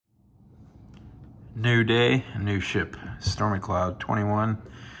New day, new ship, Stormy Cloud 21.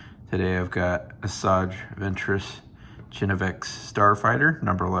 Today I've got Asajj, Ventress, Ginivex, Starfighter,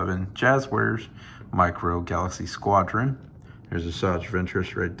 number 11, Jazzwares, Micro, Galaxy Squadron. There's Asajj,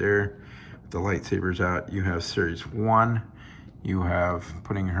 Ventress right there. With the lightsabers out, you have Series 1. You have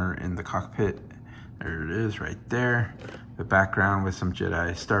putting her in the cockpit. There it is right there. The background with some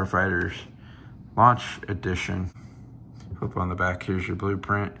Jedi Starfighters. Launch Edition. Flip on the back, here's your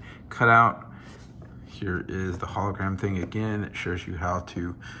blueprint. Cutout. Here is the hologram thing again. It shows you how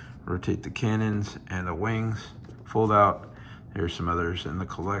to rotate the cannons and the wings. Fold out. There's some others in the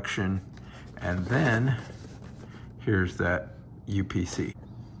collection. And then here's that UPC.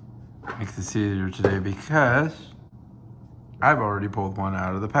 Makes this easier today because I've already pulled one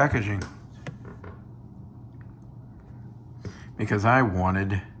out of the packaging. Because I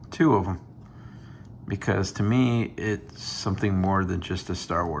wanted two of them. Because to me, it's something more than just a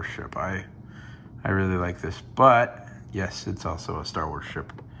Star Wars ship. I really like this, but yes, it's also a Star Wars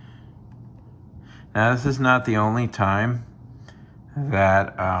ship. Now, this is not the only time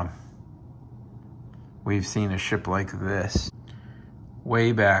that we've seen a ship like this.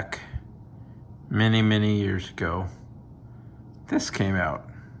 Way back, many, many years ago, this came out.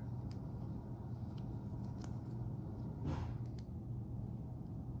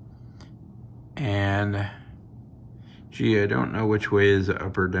 And, gee, I don't know which way is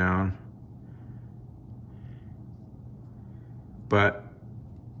up or down. But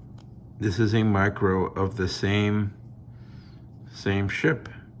this is a micro of the same ship.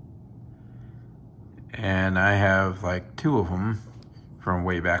 And I have like two of them from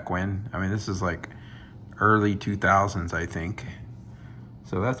way back when. I mean, this is like early 2000s, I think.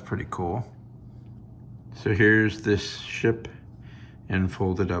 So that's pretty cool. So here's this ship in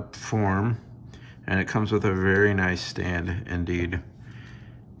folded up form. And it comes with a very nice stand indeed.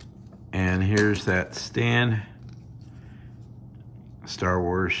 And here's that stand. Star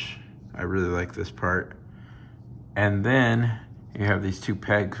Wars. I really like this part. And then you have these two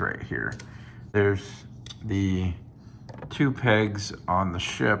pegs right here. There's the two pegs on the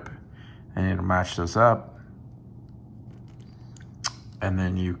ship, and you match those up. And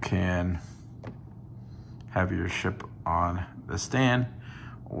then you can have your ship on the stand,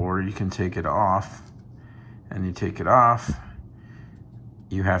 or you can take it off. And you take it off,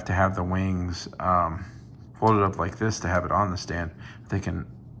 you have to have the wings folded up like this to have it on the stand. They can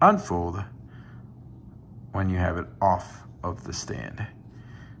unfold when you have it off of the stand.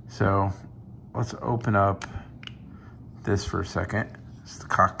 So let's open up this for a second. It's the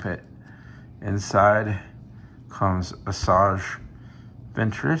cockpit. Inside comes Asajj,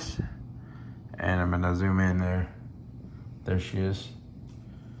 Ventress, and I'm gonna zoom in there. There she is.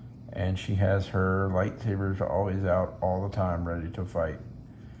 And she has her lightsabers always out all the time, ready to fight.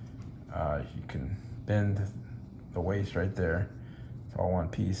 You can bend the waist right there. It's all one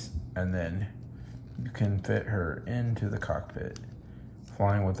piece. And then you can fit her into the cockpit,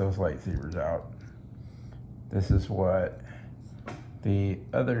 flying with those lightsabers out. This is what the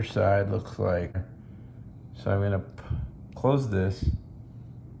other side looks like. So I'm gonna close this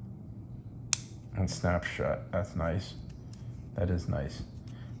and snapshot. That's nice. That is nice.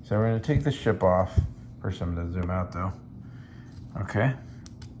 So we're gonna take the ship off. First I'm gonna zoom out though. Okay.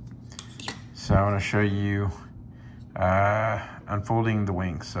 So I wanna show you unfolding the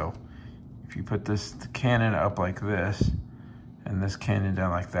wings. So if you put this cannon up like this, and this cannon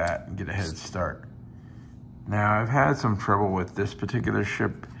down like that, and get a head start. Now I've had some trouble with this particular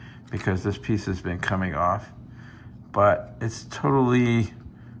ship because this piece has been coming off, but it's totally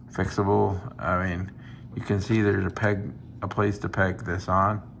fixable. I mean, you can see there's a place to peg this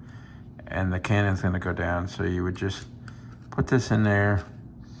on, and the cannon's gonna go down. So you would just put this in there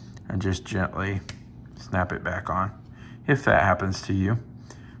and just gently snap it back on. If that happens to you,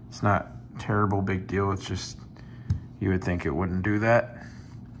 it's not a terrible big deal. It's just, you would think it wouldn't do that.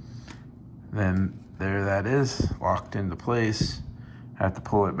 Then there that is, locked into place. I have to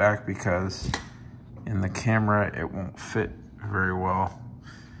pull it back because in the camera, it won't fit very well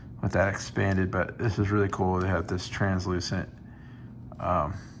with that expanded, but this is really cool. They have this translucent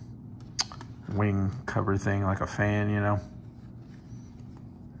wing cover thing, like a fan, you know.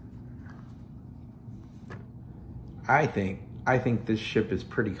 I think this ship is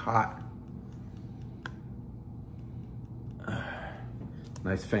pretty hot.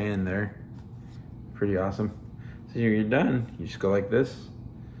 Nice fan there. Pretty awesome. So you're done. You just go like this.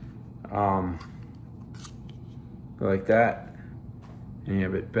 Go like that. And you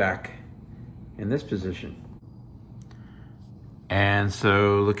have it back in this position. And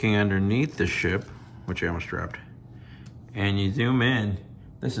so looking underneath the ship, which I almost dropped, and you zoom in,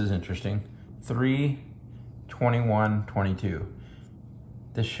 this is interesting. 3/21/22.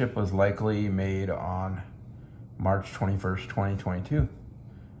 This ship was likely made on March 21st, 2022.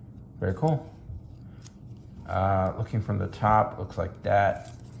 Very cool. Looking from the top, looks like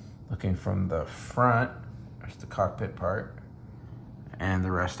that. Looking from the front, there's the cockpit part and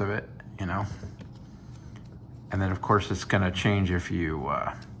the rest of it, you know. And then of course it's gonna change if you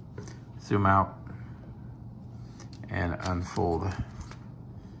zoom out and unfold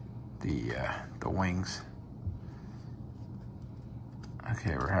the wings.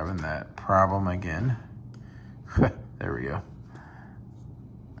 Okay, we're having that problem again. There we go.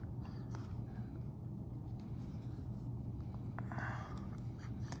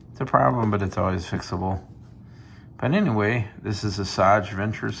 It's a problem, but it's always fixable. But anyway, this is Asajj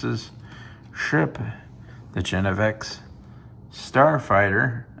Ventress's ship, the Ginivex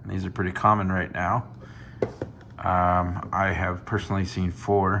Starfighter. And these are pretty common right now. I have personally seen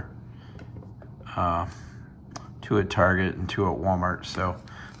 4. 2 at Target and 2 at Walmart, so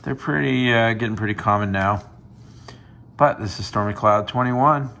they're pretty getting pretty common now. But this is Stormy Cloud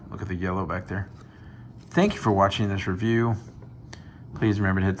 21. Look at the yellow back there. Thank you for watching this review. Please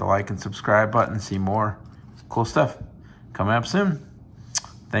remember to hit the like and subscribe button. See more cool stuff coming up soon.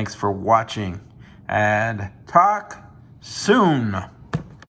 Thanks for watching and talk soon.